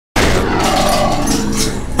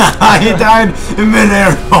He died in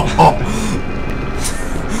midair.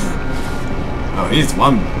 Oh, he's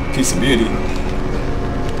one piece of beauty.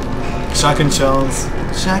 Shotgun shells.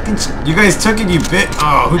 Shotgun shells. You guys took it, you bit.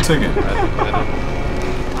 Oh, who took it?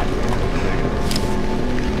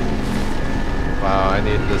 Wow, I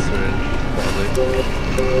need this syringe. Probably.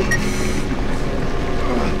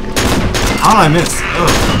 How did I miss? Oh,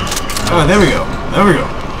 oh, there we go. There we go.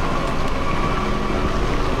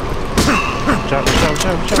 Jump, jump,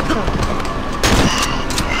 jump, jump, jump.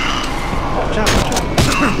 Jump, jump.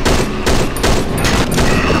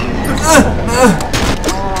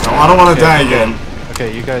 No, I don't want to die again. Okay,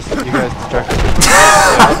 you guys distracted me.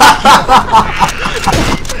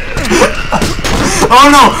 Oh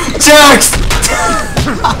no! Jax!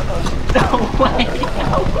 No way!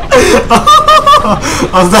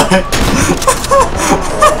 I was dying.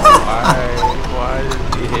 Why did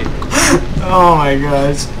he hate me? Oh my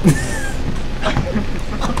gosh.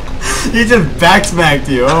 He just backsmacked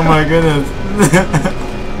you. Oh my goodness.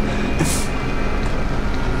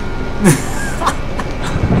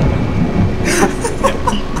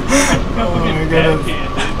 Oh my goodness.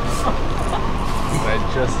 I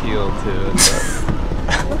just healed too.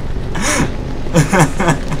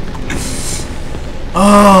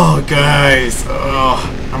 Oh guys. Oh,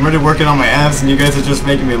 I'm really working on my abs and you guys are just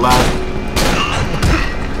making me laugh.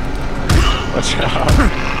 Watch out.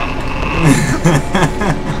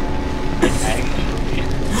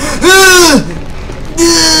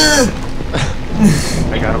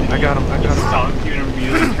 I got him. Dog dude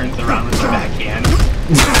immediately turns around with the backhand.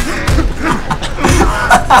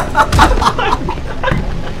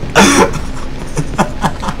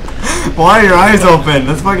 Why are your eyes open?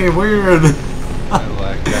 That's fucking weird. I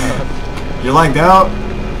lagged out. You lagged out?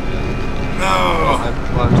 No.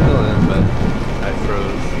 I'm still in, but I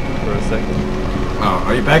froze for a second. Oh,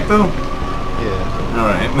 are you back though? Yeah.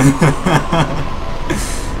 Alright.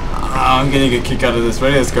 I'm getting a kick out of this.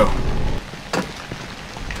 Ready? Let's go.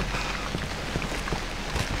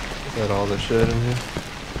 Is that all the shit in here?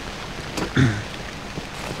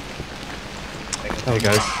 Hey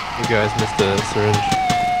guys, you guys missed the syringe.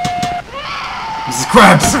 Mrs.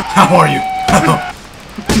 Krabs! How are you?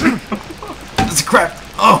 Mrs. Krabs!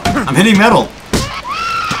 Oh! I'm hitting metal!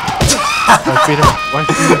 Wife beater! Wife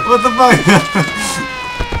beater! What the fuck?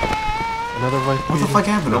 Another wife beater! What the fuck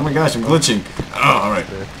happened? Oh my gosh, I'm glitching. Oh, alright.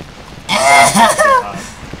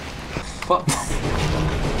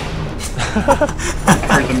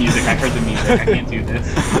 I heard the music, I can't do this.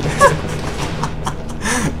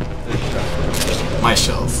 My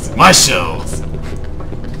shells. My shells!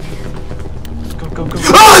 Go! Oh!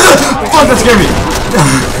 Fuck, that scared me!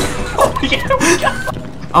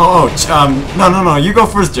 Oh, no, you go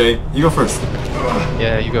first, Jay. You go first.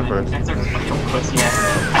 Yeah, you go first. That's a fucking pussy ass.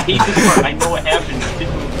 I hate this part, I know what happened.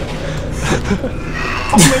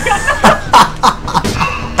 Oh my god!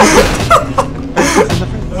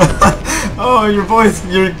 Oh, your voice,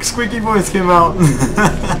 your squeaky voice came out. No,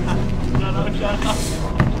 shut up.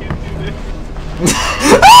 I can't do this.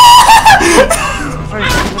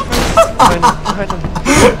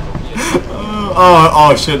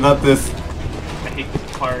 Oh shit, not this. I hate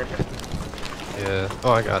this part. Yeah.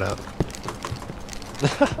 Oh, I got out.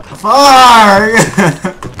 Fuck!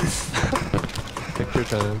 Picture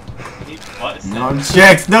time. What? No,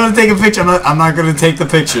 Jax, no, take a picture. I'm not gonna take the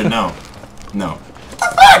picture. No. No.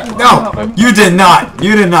 No! You did not!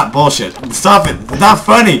 You did not! Bullshit. Stop it. It's not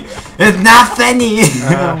funny. It's not funny!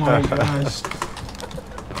 Oh my gosh.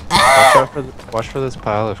 Watch for this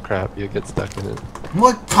pile of crap. You get stuck in it.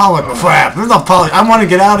 What pile of crap? There's no pile of, I want to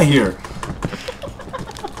get out of here.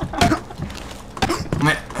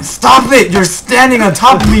 Man, stop it! You're standing on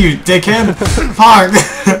top of me, you dickhead! Fuck!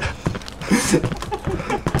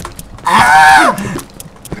 Ah!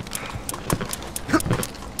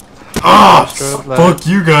 Oh, fuck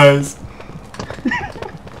you guys.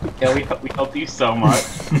 Yeah, we helped you so much.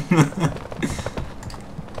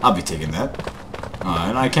 I'll be taking that.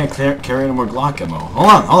 And I can't carry any more Glock ammo. Hold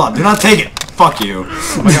on, do not take it. Fuck you.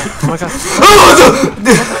 Oh my god, oh my god.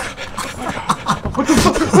 What the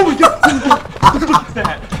fuck? Oh my god! What the fuck is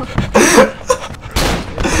that?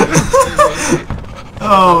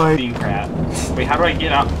 Oh my. Being crap. Wait, how do I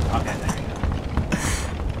get up? Okay, there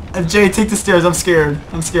we go. Jay, take the stairs. I'm scared.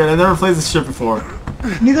 I'm scared. I've never played this shit before.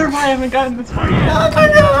 Neither have I. haven't gotten this far yet.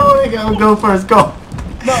 Oh, go first. Go.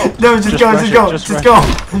 No, just go.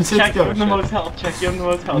 Check you in the motel. Check you in the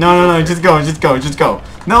motel. No. Just go.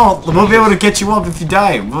 No, we'll be able to get you up if you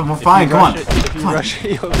die. We're fine. Come on. If you rush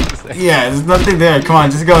it, you'll be safe. Yeah, there's nothing there. Come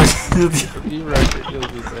on, just go. If you rush it, you'll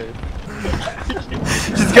be safe.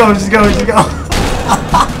 Just go.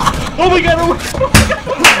 Oh my god! Oh my god!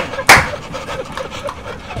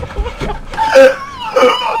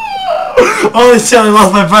 Holy shit, I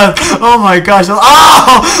lost my breath. Oh my gosh.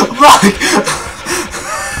 Oh! Fuck!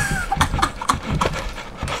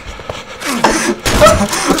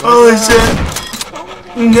 Holy shit.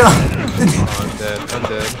 No. Oh, I'm dead. I'm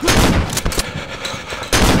dead.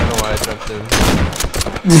 I don't know why I jumped in.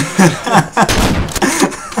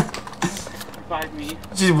 Revive me.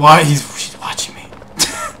 She's watching me.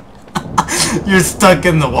 You're stuck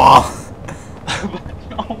in the wall.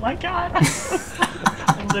 Oh my god. I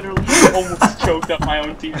literally almost choked up my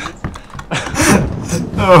own tears.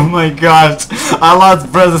 Oh my gosh. I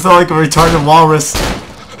lost breath. I felt like a retarded walrus.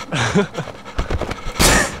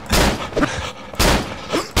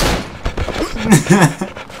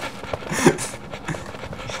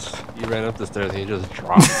 You ran up the stairs and you just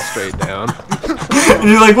dropped straight down. And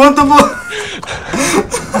you're like, what the fuck?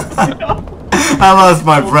 I lost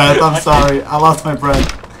my breath. I'm sorry. I lost my breath.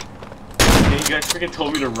 Yeah, you guys freaking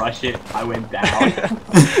told me to rush it. I went down.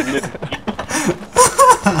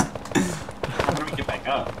 How do we get back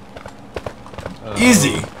up?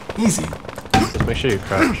 Easy. Easy. Just make sure you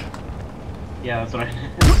crouch. Yeah, that's what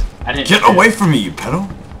I didn't. Get away from me, you pedo.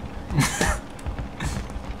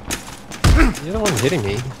 You're the one hitting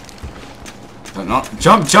me. No,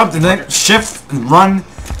 jump, and then shift, and run.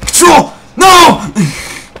 Control! No!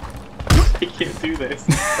 I can't do this.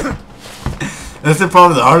 That's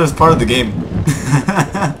probably the hardest part of the game.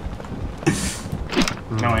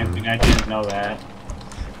 No, Anthony, I didn't know that.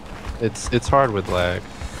 It's hard with lag.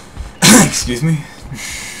 Excuse me?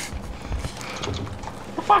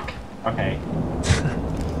 What the fuck? Okay.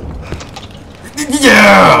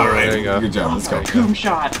 Yeah! Alright, There you go. good job, let's go. Coom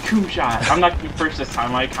shot, coom shot. I'm not gonna be first this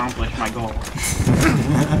time. I accomplished my goal.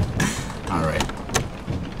 Alright.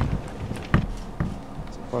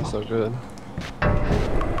 So far, so good.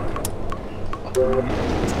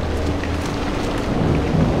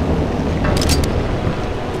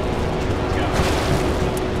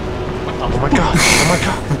 Oh my god! Oh my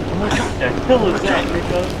god! Oh my god! The hell is that,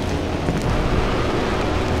 Rico?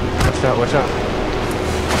 Watch out! Watch out!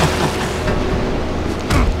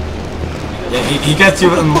 Yeah, he gets you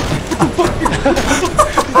with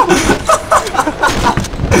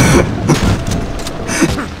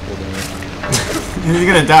He's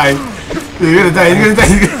gonna die. He's gonna die. He's gonna die.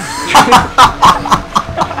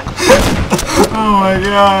 Oh my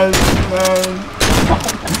god, man.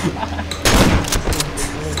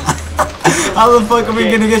 How the fuck are we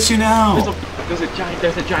gonna get you now? There's a giant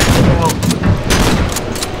bell.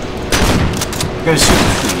 Gotta shoot.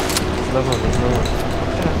 Another one, another one.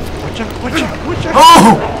 Watch out! Watch out! Watch out! Oh!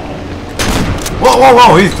 Whoa, whoa, whoa!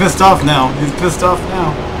 He's pissed off now. He's pissed off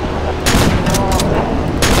now.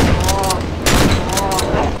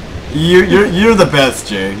 You're the best,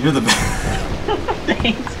 Jay. You're the best.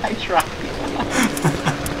 Thanks, I tried.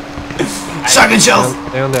 Shotgun shells.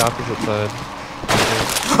 Stay on the opposite side.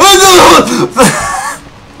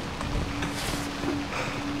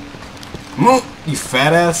 Move, you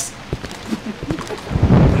fat ass.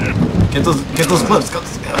 Get those clips. Go.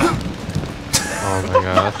 Oh my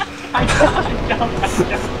gosh. I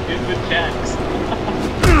jumped in the checks.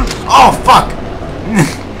 Oh fuck!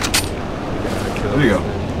 There we go.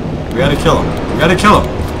 We gotta kill him. We gotta kill him.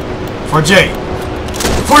 For Jay.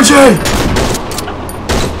 For Jay!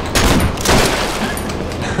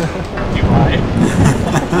 You lied.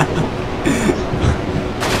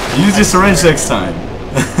 Use your syringe next time.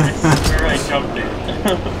 I swear I jumped in.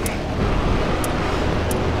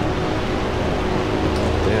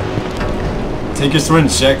 Yeah. Take your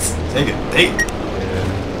syringe, Shex. Take it. Take it.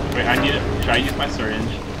 Yeah. Wait, I need it. Should I use my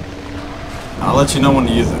syringe? I'll let you know when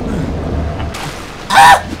to use it.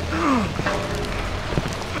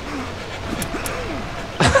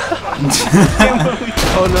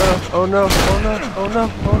 Oh no! Oh no! Oh no! Oh no! Oh no!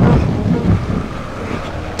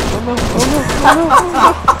 Oh no! Oh no! Oh no!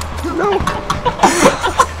 Oh no! No!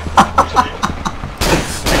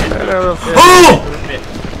 Oh!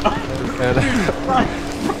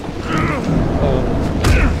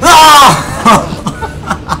 Ah!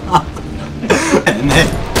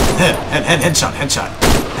 Headshot.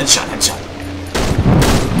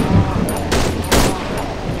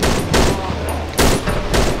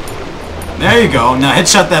 There you go. Now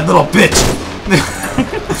headshot that little bitch.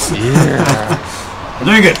 Yeah. We're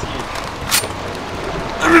doing good.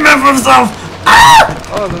 Every man for himself. Ah!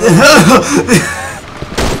 Oh, no.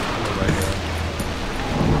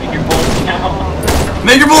 Make your bullets count.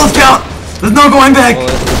 Make your bullets count. There's no going back.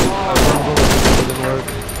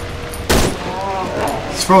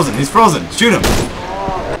 He's frozen. He's frozen. Shoot him. I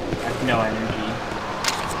have no energy.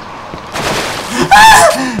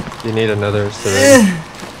 You need another syringe.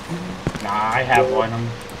 Nah, I have one.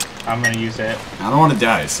 I'm gonna use it. I don't want to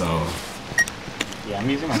die, so. Yeah, I'm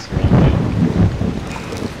using my syringe.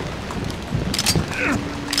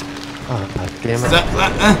 Oh, God damn it.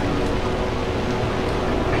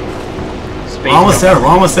 Space We're almost there. We're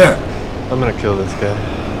almost there. I'm gonna kill this guy.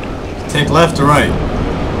 Take left or right.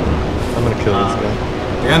 I'm gonna kill this guy.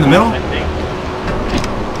 The guy in the middle? I think.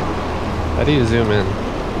 How do you zoom in?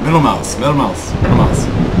 Middle mouse. Middle mouse. Middle mouse.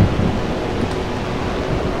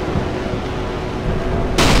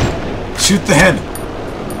 Shoot the head.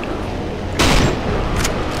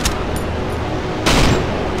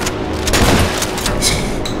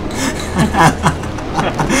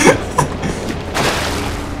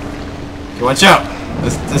 Okay, watch out.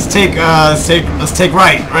 Let's take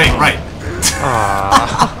right.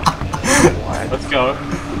 Let's go.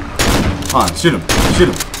 Come on, shoot him. Shoot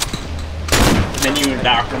him. Then you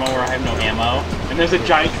knock him over. I have no ammo. And there's a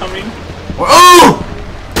giant coming. Oh!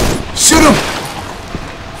 Shoot him!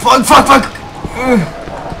 Fuck!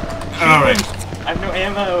 Alright. I have no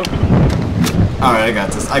ammo. Alright, I got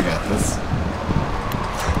this.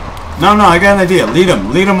 No, I got an idea. Lead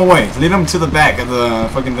him away. Lead him to the back of the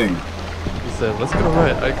fucking thing. He said, let's go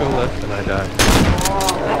right. I go left and I die.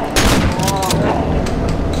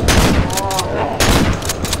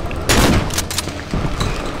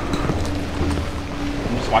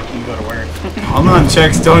 I'm just watching you go to work. Hold on,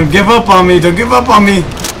 Chex. Don't give up on me. Don't give up on me.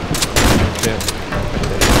 Yeah.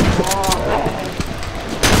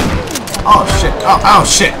 Oh, shit. Oh,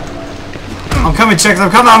 shit. I'm coming, Chex. I'm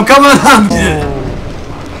coming.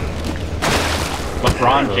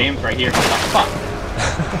 LeBron James right here. What the fuck?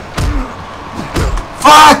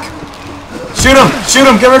 Fuck! Shoot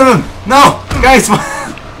him. Get rid of him. No, guys.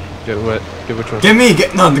 Get what? Get which one? Get me.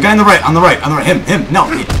 No, the guy on the right. Him. No.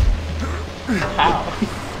 How?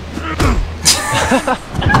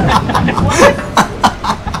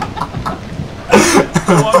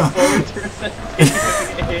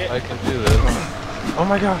 I can do this. Oh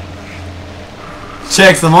my god.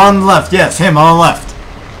 Chex, I'm on the left. Yes, him on the left.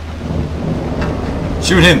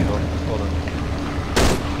 Shoot him. Hold on.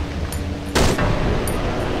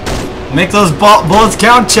 Make those bullets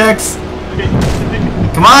count, Chex.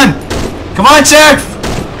 Come on, Chex.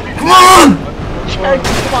 Come on.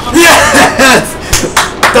 Yes.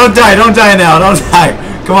 Don't die now. Don't die.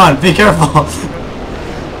 Come on, be careful.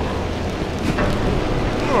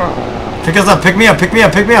 Pick us up. Pick me up. I'm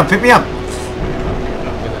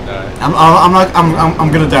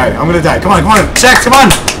gonna die. Come on. Chex, come on,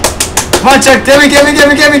 Chex.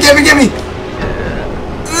 Get me.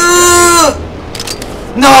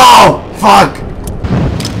 No! Fuck!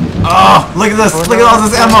 Oh, look at this. Look at all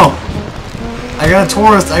this ammo. I got a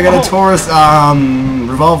Taurus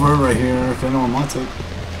revolver right here if anyone wants it.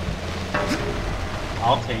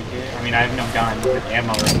 I'll take it. I mean, I have no gun with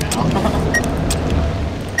ammo right now.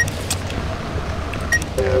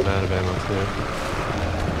 Yeah, I'm out of ammo too.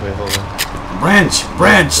 Wait, hold on.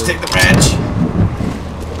 Branch. Take the branch.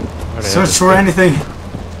 Search for anything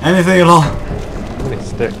at all. How many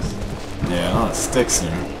sticks? Yeah, a lot of sticks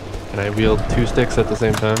there. Can I wield 2 sticks at the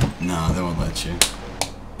same time? No, they won't let you.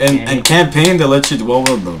 In campaign, they let you dual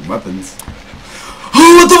wield the weapons.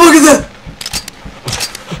 Oh, what the fuck is that?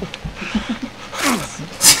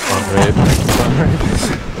 Alright.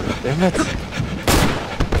 Damn it.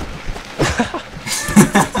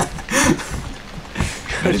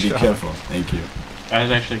 Gotta be careful. Thank you. That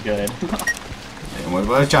was actually good. Hey,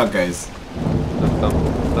 watch out, guys. The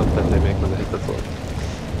thump that they make when they hit the floor.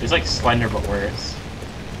 It's like Slender but worse.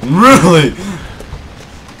 Really?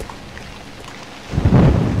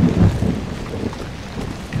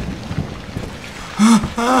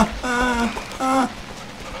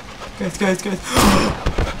 Guys.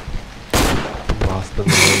 Lost in the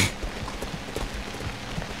room.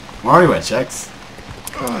 Where are you at, Chex?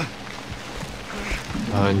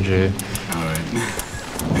 Behind Jay. Alright.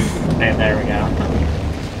 There we go.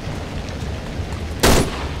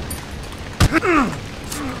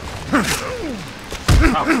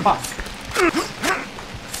 Oh, fuck.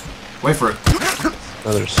 Wait for it.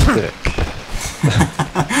 Another stick.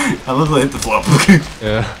 I literally hit the floor.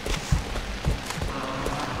 Yeah.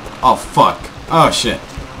 Oh, fuck. Oh, shit.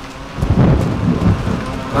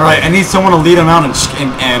 Alright, I need someone to lead them out and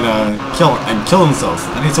kill themselves.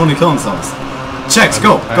 I need someone to kill themselves. Chex,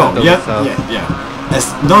 go. Yeah.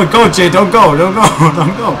 No, go, Jay. Don't go.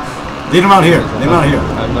 Lead them out here. I'm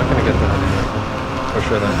not gonna get the honey rifle. Or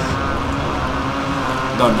should I?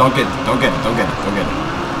 Don't get it.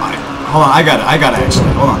 Alright, hold on, I got it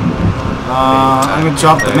actually. Hold on. I'm gonna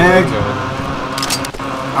drop the mag.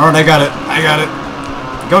 Alright, I got it.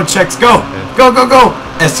 Go, Chex, go! Okay. Go!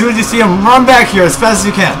 As soon as you see him, run back here as fast as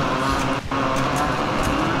you can.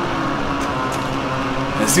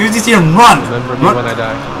 As soon as you see him, run. Remember me when I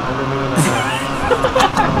die. Remember me when I die.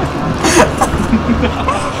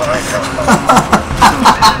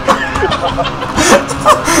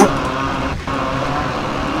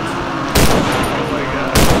 Oh my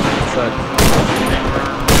god. Sucks.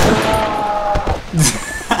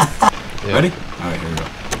 Yeah. Ready? Alright, here we go.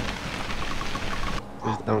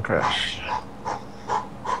 Please don't crash.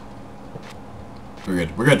 We're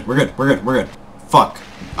good. We're good. We're good. We're good. We're good. Fuck.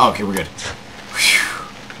 Oh, okay, we're good.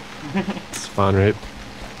 Spawn rape.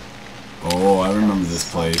 Oh, I remember this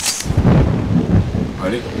place.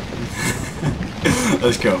 Ready?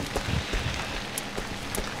 Let's go.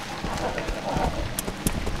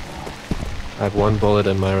 I have one bullet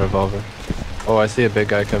in my revolver. Oh, I see a big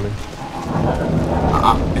guy coming.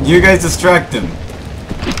 You guys distract him.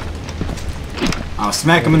 I'll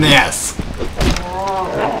smack him in the ass. He's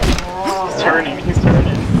turning, he's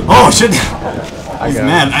turning. Oh shit! I He's got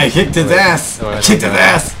mad. him. I kicked his ass. Oh, I kicked his got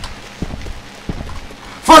ass.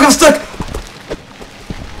 Fuck! I'm stuck.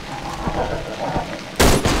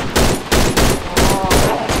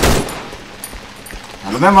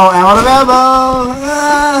 Out of ammo! Out of ammo!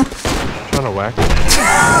 Ah. Trying to whack him.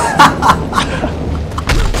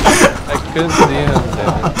 I couldn't see him.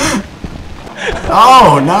 Damn it.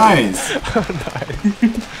 Oh, nice.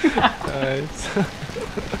 Nice.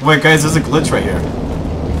 Wait, guys, there's a glitch right here.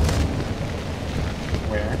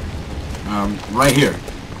 Where? Right here.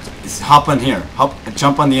 Just hop on here. Hop.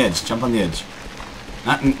 Jump on the edge. Jump on the edge.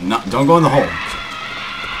 Not. Don't go in the hole.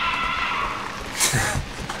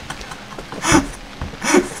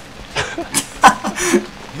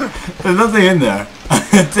 There's nothing in there.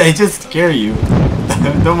 They just scare you.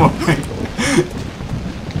 Don't worry.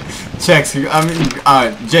 Checks.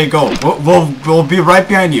 Jay, go. We'll be right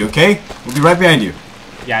behind you. Okay? We'll be right behind you.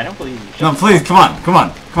 Yeah, I don't believe you. No, please, come on. Come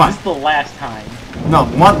on. Come This is on. the last time. No,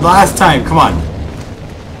 one last time. Come on.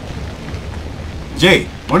 Jay,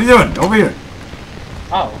 what are you doing? Over here.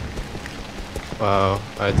 Oh. Wow,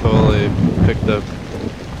 I totally picked up a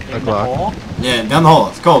In the Glock. hole? Yeah, down the hole.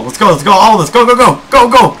 Let's go. Let's go. Let's go. All of us. Go. Go. Go. Go.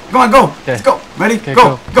 Go. Come on. Go. Okay. Let's go. Ready? Okay,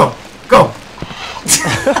 Go. Go. Go.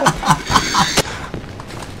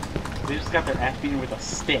 They just got their ass beaten with a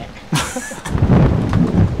stick.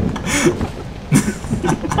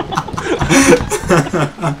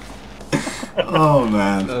 Oh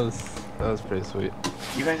man. That was pretty sweet.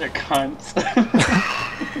 You guys are cunts.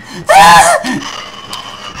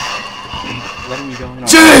 Letting me go in.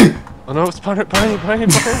 Jay! Oh no, spawn it, behind you.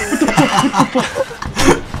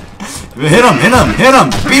 Hit him! Hit him! Hit him!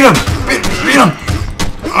 Beat him! Beat him!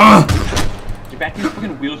 Get back in your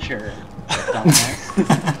fucking wheelchair, dumbass.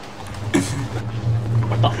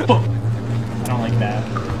 What the fuck? I don't like that.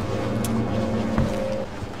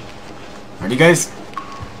 Ready, guys?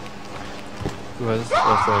 What's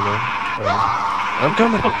that, man? I'm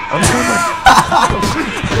coming!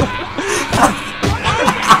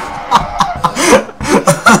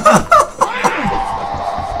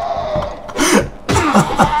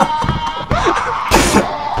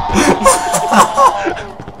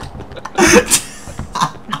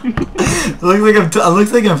 It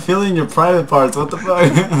looks like I'm feeling your private parts. What the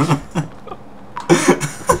fuck?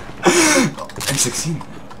 M16.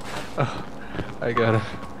 Oh, I gotta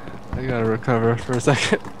recover for a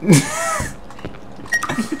second.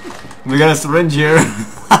 We got a syringe here.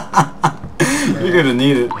 You're gonna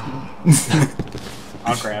need it.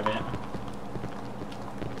 I'll grab it.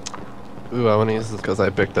 Ooh, I wanna use this because I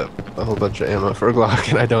picked up a whole bunch of ammo for a Glock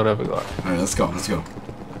and I don't have a Glock. Alright, let's go. Let's go.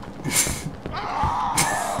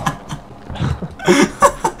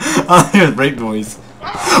 Oh, here's rape noise.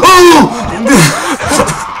 Oh!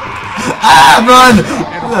 Ah, run!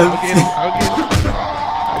 I'll get him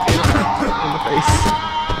in the face.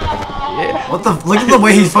 Yeah. What the? Look at the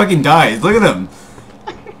way he fucking dies. Look at him.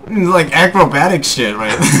 It's like acrobatic shit,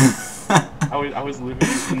 right? I was living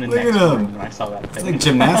in the Look next at him. room when I saw that It's thing. like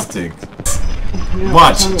gymnastics.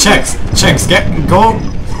 Watch, checks.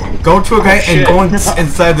 Go to a guy and go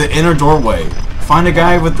inside the inner doorway. Find a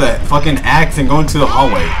guy with the fucking axe and go into the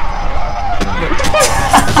hallway.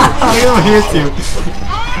 He'll hit you.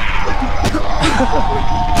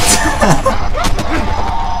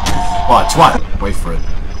 Watch. Wait for it.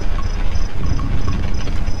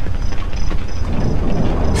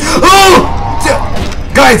 Oh!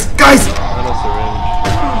 Guys! Not a syringe.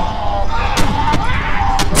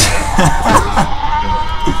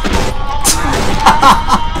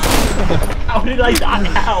 How did I die?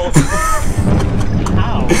 How?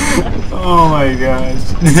 How? Oh my gosh.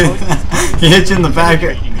 He hit you in the back.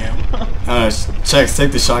 Breaking him. Checks,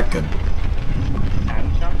 take the shotgun.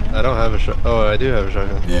 I'm I don't have a shot. Oh, I do have a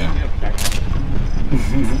shotgun. Yeah.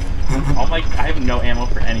 I have no ammo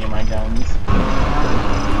for any of my guns.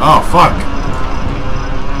 Oh, fuck.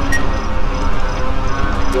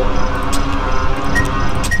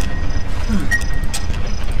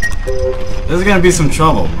 This is gonna be some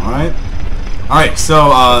trouble, alright? Alright, so,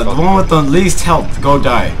 the one with the least health, go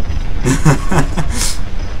die.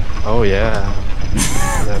 Oh, yeah.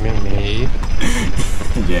 Does that mean me?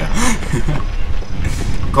 Yeah.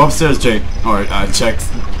 Go upstairs, Jake. Or, checks.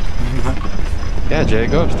 Yeah, Jay,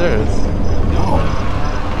 go upstairs. No.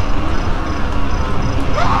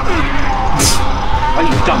 Oh,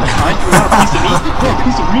 you dumb cunt! You want a piece of meat? You want a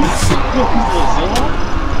piece of meat? You want a piece of Zilla?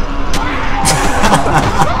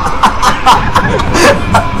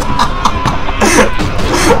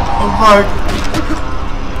 Oh, fuck.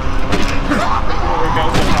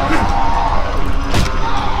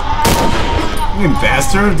 You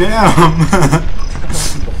bastard, damn.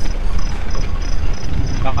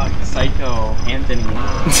 Psycho Anthony.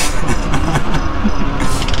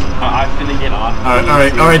 I'm finna get off.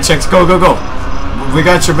 Alright, checks, go. We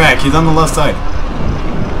got your back. He's on the left side.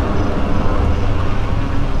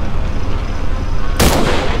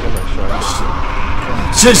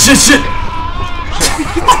 Shit!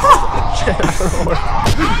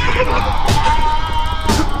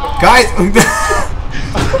 Guys!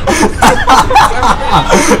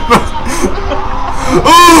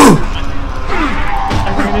 Ooh! I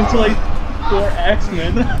ran into like 4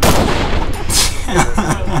 X-Men.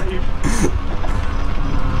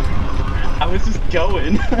 I was just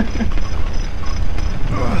going.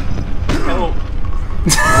 Help.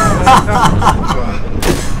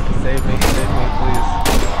 Save me, please.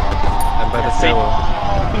 I'm by the stairwell.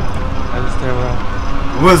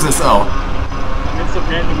 What is this? Oh. I'm in some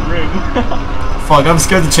random room. Fuck, I'm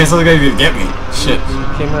scared the chainsaw gonna even get me. Shit. You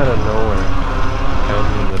came out of nowhere.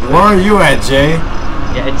 Where are you at, Jay?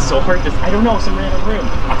 Yeah, it's so hard to... I don't know, some random room.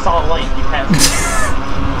 I saw a light, you passed me.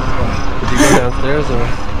 Did you go downstairs or...?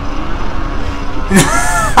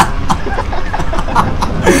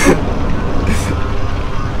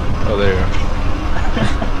 Oh, there you are.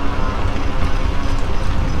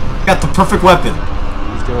 Got the perfect weapon.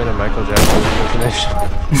 He's doing a Michael Jackson impersonation.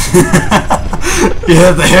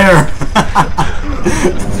 Yeah, the hair.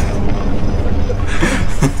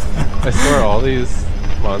 I swear all these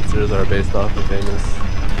monsters are based off of famous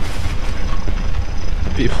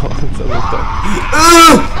people and stuff like that.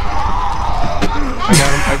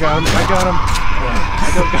 I got him.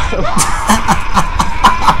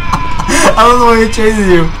 I don't know why he chases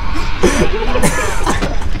you.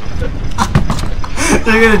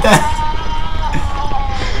 They're gonna die.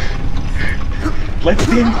 Let's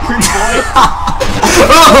be in free boy.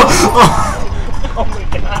 Oh my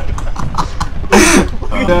god.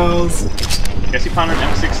 Guess you found an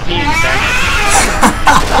M16, dang it.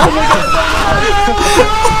 Oh my god.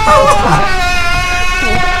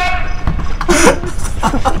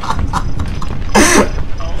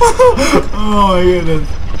 Oh my goodness.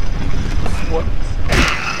 What?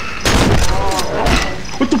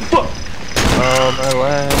 What the fuck? Oh, my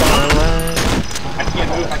leg. I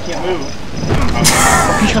can't move. Oh,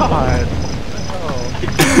 God.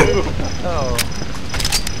 No.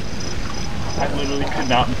 I literally could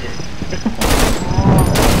not move.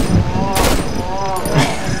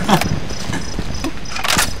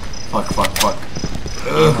 Fuck.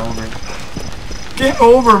 Game over. Game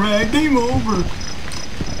over, man. Game over.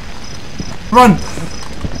 Run.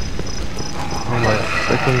 Oh my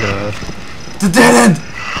freaking god. The dead end.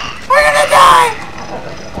 We're gonna die.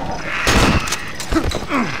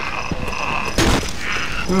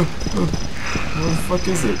 Where the fuck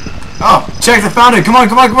is it? Oh, Chex, I found it. Come on.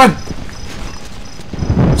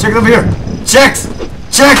 Check it over here.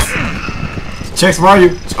 Chex, where are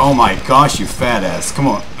you? Oh my gosh, you fat ass. Come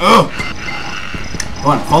on. Ugh. Come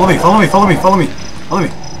on, follow me.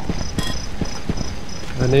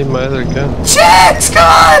 I need my other gun. Chex, come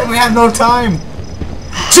on. We have no time.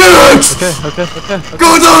 Chex! Okay.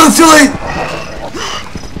 Go down, it's too late.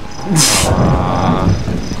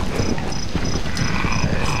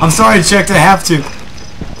 I'm sorry, Chex, I have to.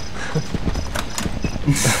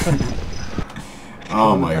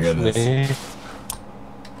 Oh my goodness.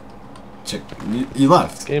 Check, you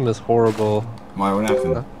left. This game is horrible. Why? What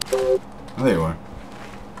happened? Huh? Oh, there you are.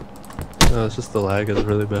 No, it's just the lag is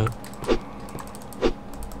really bad.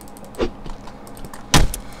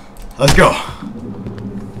 Let's go.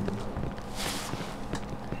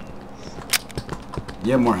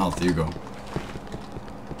 You have more health. You go.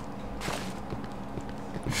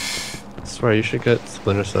 I swear, you should get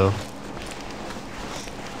Splinter Cell.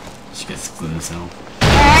 She gets Splinter Cell.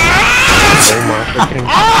 Oh my freaking.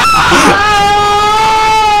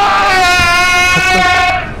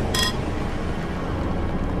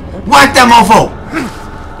 Whack that mofo!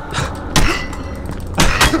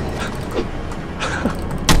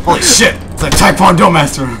 Holy shit! It's like Taekwondo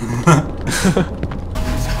master!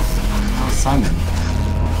 Oh, Simon.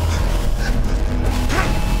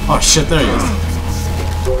 Oh shit, there he is.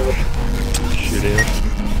 Shoot him.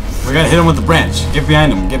 We gotta hit him with the branch. Get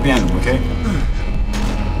behind him, okay?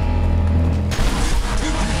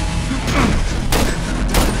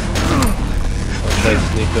 I'll try to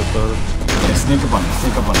sneak up on him. Yeah, sneak up on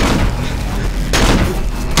him.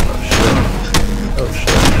 Oh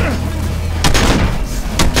shit.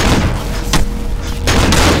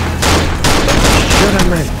 Shit, I'm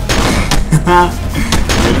ready.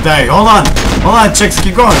 You're gonna die. Hold on, chicks,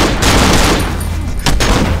 keep going.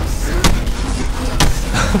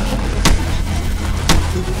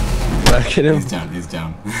 Back at him. He's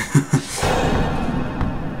down.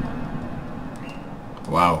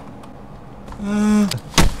 Wow.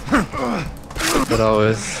 But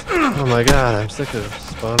always. Oh my god, I'm sick of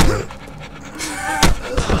spawn rate.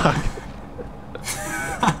 Fuck.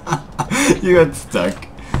 You got stuck.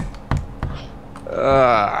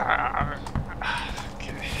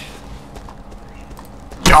 Okay.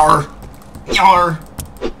 Yar!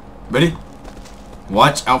 Ready?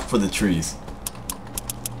 Watch out for the trees.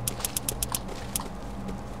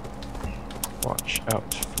 Watch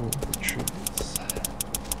out for the trees.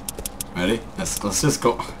 Ready? Let's just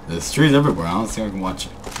go. There's trees everywhere. I don't think I can watch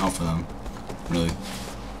out for them. Really.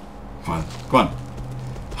 Come on.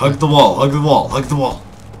 Hug the wall. I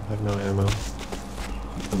have no ammo.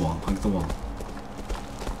 Hug the wall.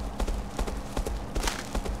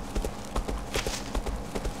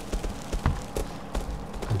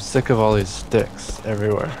 I'm sick of all these sticks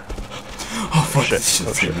everywhere. Oh fuck! Shit.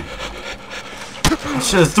 Shit, Shit.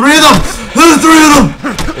 Shit, there's 3 of them! There's 3 of them!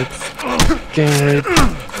 It's gang raid.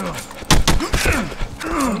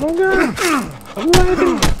 Oh my god! I'm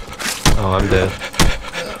lagging! Oh, I'm dead.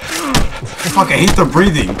 Fuck, I hate the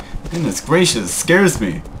breathing. Goodness gracious, it scares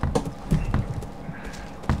me.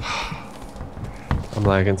 I'm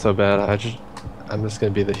lagging so bad. I'm just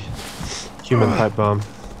gonna be the human pipe bomb.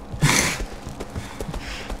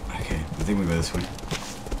 Okay, I think we go this way.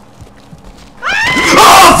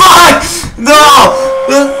 Oh fuck! No!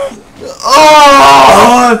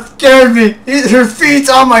 Oh, it scared me. Her feet's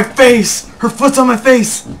on my face. Her foot's on my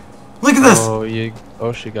face. Look at this.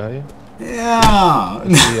 Oh, she got you? Yeah.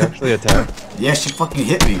 She actually attacked. Yeah, she fucking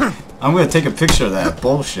hit me. I'm gonna take a picture of that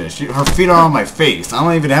bullshit. Her feet are on my face. I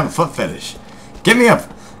don't even have a foot fetish. Get me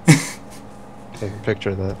up. Take a picture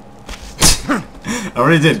of that. I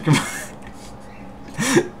already did. Come on.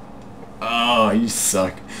 Oh, you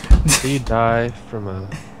suck. Did you die from a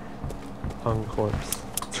hung corpse?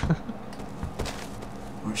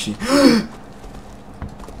 Where's she?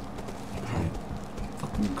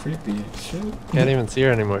 Fucking creepy shit. Can't even see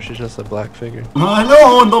her anymore. She's just a black figure.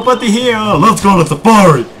 Hello, nobody here. Let's go on a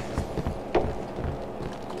safari.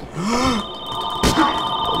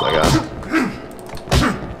 Oh my god.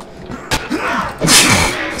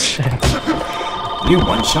 You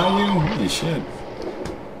one-shot you? Holy shit.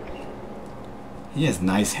 He has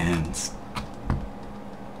nice hands.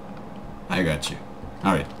 I got you.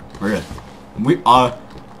 Alright, we're good. We are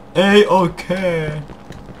A-okay.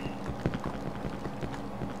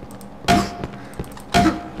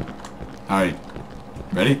 Alright.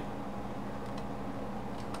 Ready?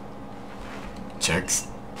 Checks.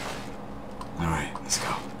 Alright, let's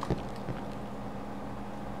go.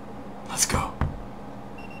 Let's go.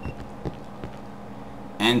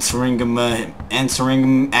 Answering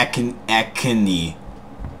Akini.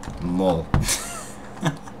 Lol.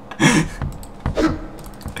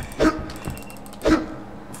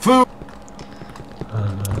 Food.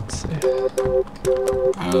 Let's see.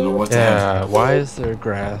 I don't know what to have. Yeah, why is there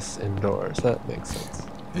grass indoors? That makes sense.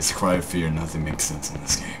 It's cry of fear. Nothing makes sense in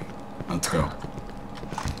this game. Let's go.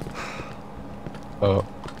 Oh.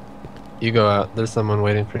 You go out. There's someone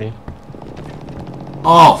waiting for you.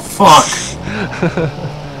 Oh, fuck!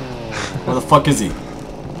 Where the fuck is he?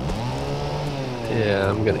 Yeah,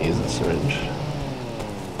 I'm gonna use a syringe.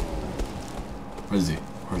 Where is he?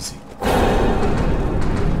 Where is he?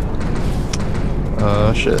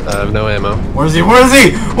 Oh shit, I have no ammo. Where is he? Where is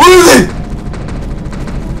he? Where is he?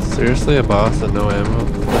 Seriously, a boss and no ammo?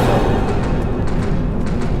 Where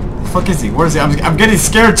the fuck is he? Where is he? I'm getting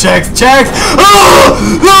scared, Checks! Checks! Oh!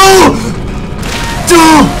 No!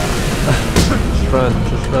 Dude! Just run,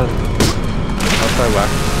 just run. I'll try whack.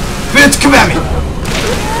 Bitch, come at me!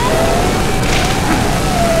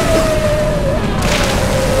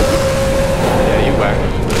 Yeah, you whack.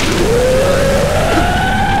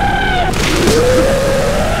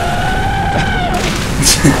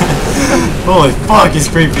 Holy fuck, he's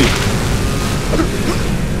creepy.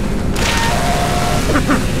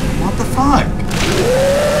 What the fuck?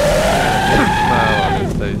 Smile on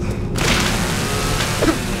his face.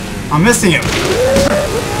 I'm missing him.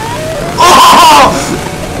 Oh!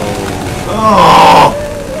 Oh!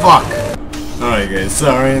 Fuck. Alright guys,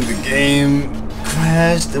 sorry, the game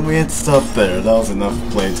crashed and we had stuff there. That was enough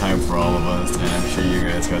playtime for all of us, and I'm sure you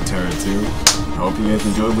guys got tired too. I hope you guys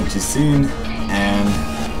enjoyed what you've seen, and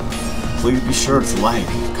please be sure to like,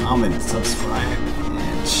 comment, subscribe,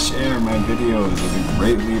 and share my videos. It'll be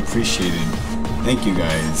greatly appreciated. Thank you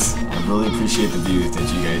guys. I really appreciate the views that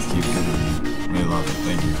you guys keep giving me. Really love it.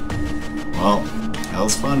 Thank you. Well, that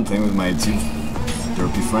was fun playing with my 2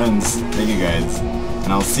 derpy friends. Thank you guys.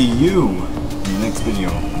 And I'll see you in the next video.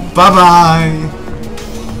 Bye bye!